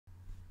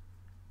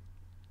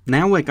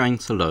Now we're going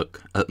to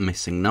look at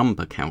missing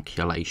number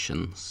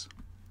calculations.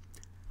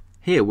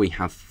 Here we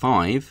have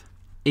 5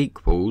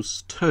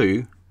 equals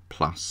 2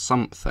 plus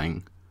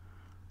something.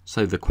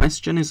 So the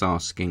question is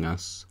asking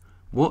us,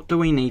 what do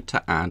we need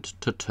to add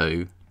to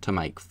 2 to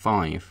make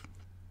 5?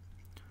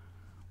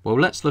 Well,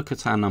 let's look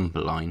at our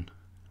number line.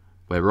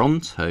 We're on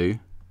 2,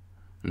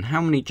 and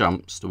how many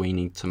jumps do we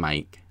need to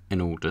make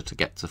in order to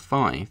get to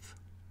 5?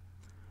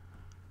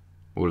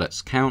 Well,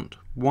 let's count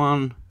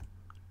 1,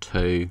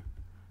 2,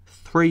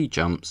 3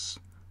 jumps,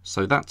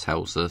 so that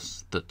tells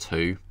us that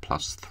 2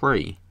 plus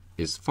 3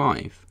 is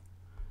 5.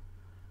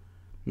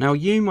 Now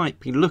you might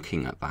be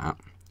looking at that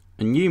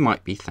and you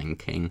might be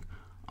thinking,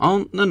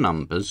 aren't the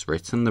numbers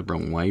written the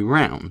wrong way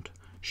round?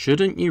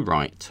 Shouldn't you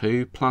write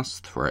 2 plus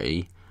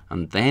 3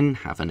 and then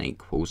have an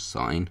equals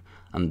sign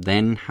and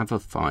then have a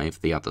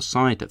 5 the other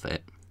side of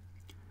it?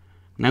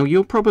 Now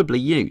you're probably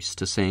used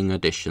to seeing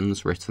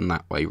additions written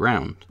that way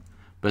round,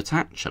 but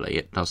actually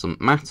it doesn't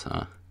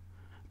matter.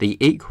 The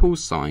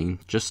equals sign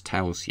just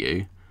tells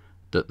you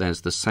that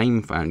there's the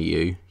same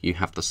value, you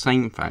have the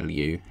same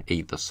value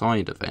either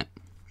side of it.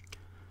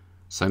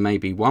 So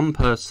maybe one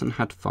person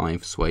had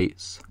 5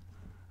 sweets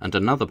and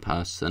another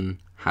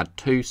person had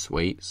 2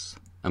 sweets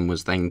and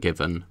was then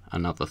given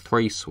another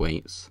 3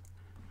 sweets.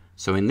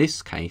 So in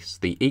this case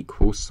the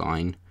equals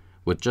sign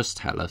would just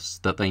tell us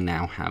that they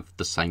now have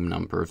the same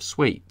number of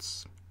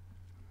sweets.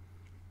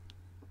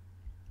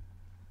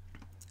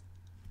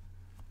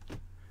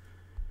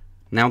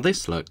 Now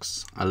this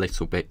looks a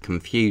little bit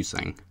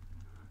confusing,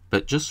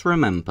 but just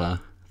remember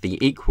the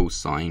equals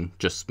sign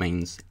just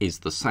means is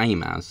the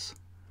same as,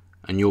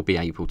 and you'll be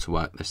able to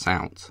work this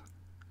out.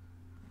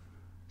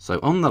 So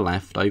on the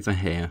left over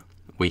here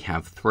we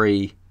have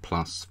 3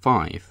 plus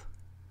 5.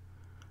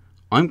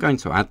 I'm going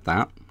to add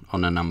that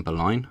on a number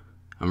line,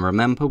 and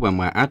remember when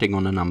we're adding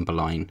on a number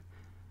line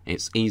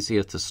it's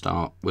easier to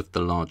start with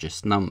the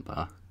largest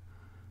number.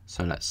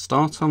 So let's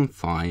start on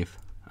 5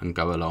 and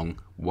go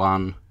along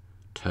 1,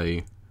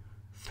 2,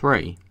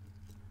 3.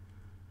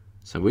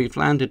 So we've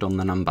landed on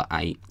the number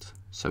 8,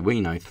 so we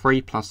know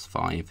 3 plus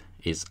 5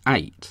 is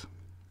 8.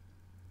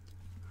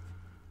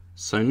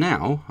 So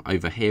now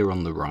over here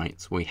on the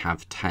right we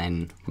have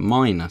 10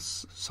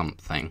 minus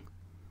something,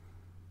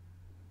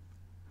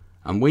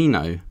 and we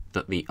know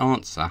that the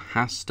answer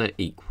has to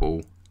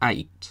equal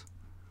 8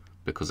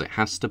 because it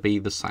has to be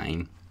the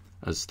same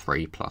as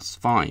 3 plus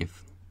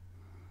 5.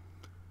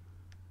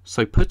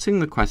 So putting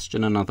the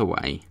question another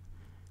way,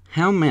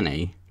 how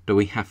many do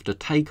we have to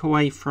take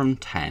away from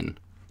 10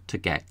 to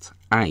get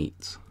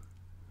 8?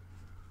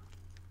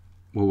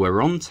 Well,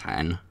 we're on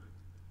 10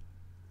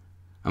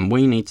 and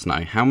we need to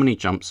know how many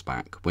jumps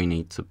back we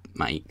need to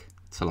make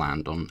to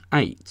land on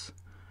 8.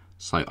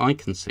 So I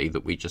can see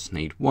that we just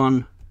need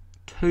 1,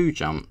 2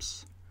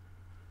 jumps.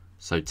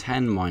 So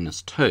 10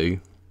 minus 2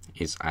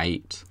 is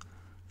 8,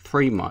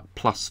 3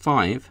 plus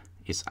 5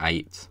 is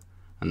 8,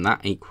 and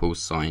that equals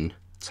sign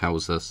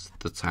tells us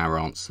that our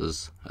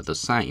answers are the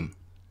same.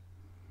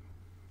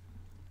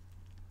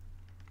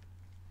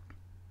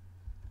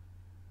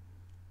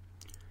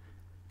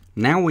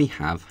 Now we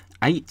have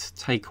 8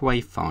 take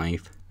away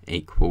 5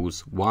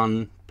 equals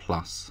 1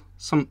 plus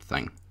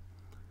something,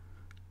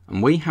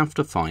 and we have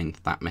to find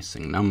that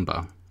missing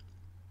number.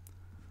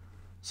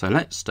 So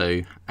let's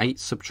do 8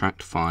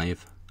 subtract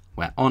 5.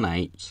 We're on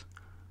 8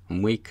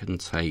 and we can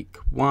take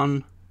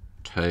 1,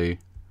 2,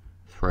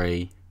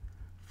 3,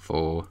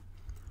 4,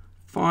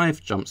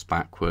 5 jumps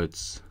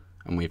backwards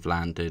and we've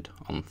landed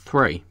on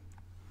 3.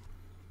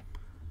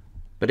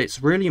 But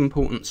it's really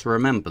important to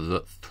remember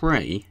that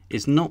 3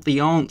 is not the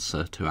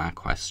answer to our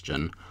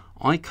question.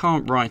 I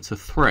can't write a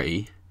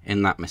 3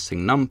 in that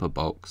missing number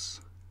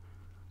box.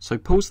 So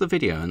pause the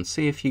video and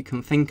see if you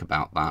can think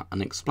about that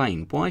and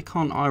explain, why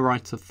can't I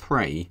write a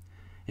 3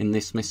 in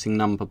this missing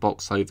number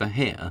box over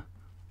here?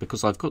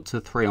 Because I've got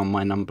to 3 on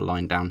my number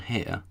line down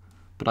here,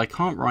 but I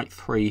can't write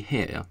 3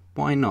 here.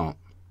 Why not?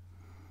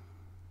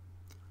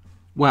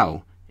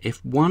 Well,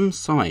 if one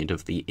side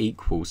of the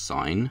equal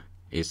sign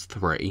is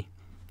 3,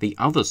 the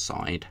other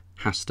side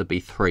has to be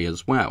 3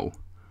 as well.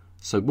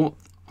 So what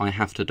I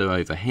have to do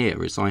over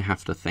here is I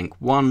have to think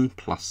 1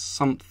 plus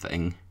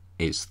something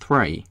is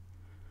 3.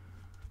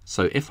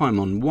 So if I'm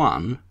on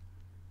 1,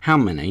 how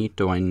many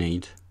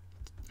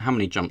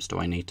jumps do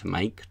I need to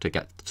make to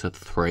get to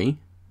 3?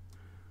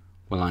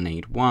 Well, I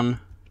need 1,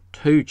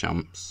 2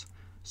 jumps,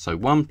 so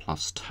 1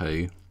 plus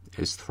 2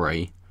 is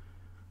 3.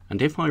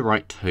 And if I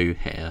write 2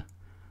 here,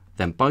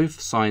 then both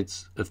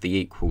sides of the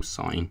equal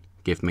sign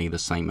give me the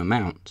same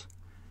amount.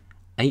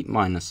 8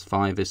 minus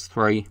 5 is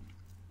 3,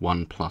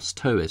 1 plus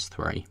 2 is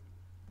 3.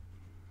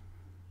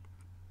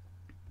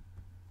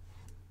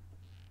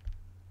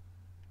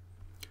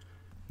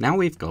 Now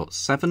we've got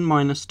 7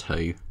 minus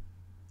 2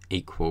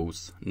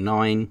 equals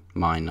 9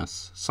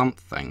 minus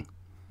something.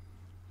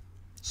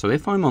 So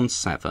if I'm on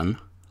 7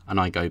 and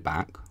I go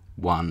back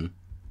 1,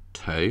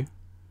 2,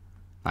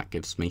 that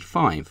gives me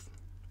 5.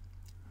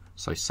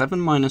 So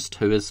 7 minus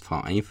 2 is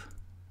 5.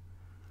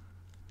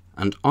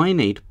 And I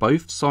need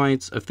both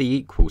sides of the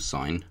equal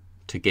sign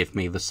to give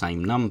me the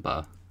same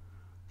number.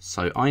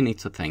 So I need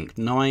to think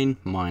 9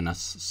 minus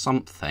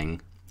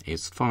something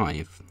is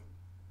 5.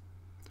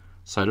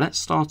 So let's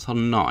start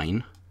on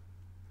 9.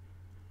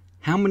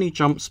 How many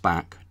jumps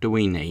back do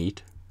we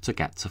need to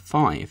get to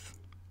 5?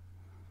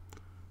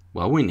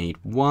 Well, we need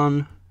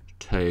 1,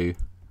 2,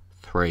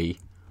 3,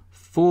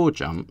 4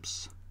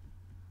 jumps.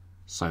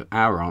 So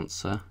our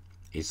answer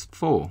is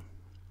 4.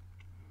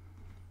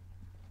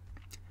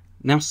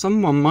 Now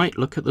someone might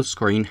look at the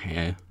screen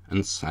here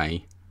and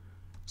say,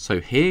 so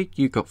here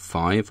you got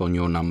 5 on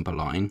your number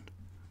line,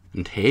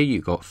 and here you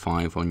got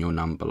 5 on your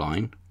number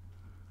line.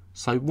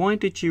 So why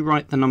did you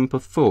write the number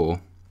 4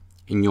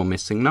 in your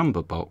missing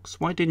number box?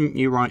 Why didn't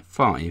you write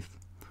 5?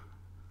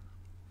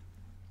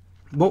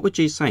 What would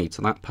you say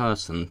to that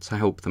person to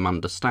help them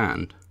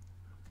understand?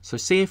 So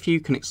see if you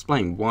can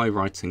explain why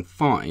writing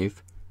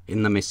 5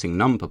 in the missing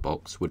number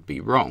box would be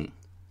wrong.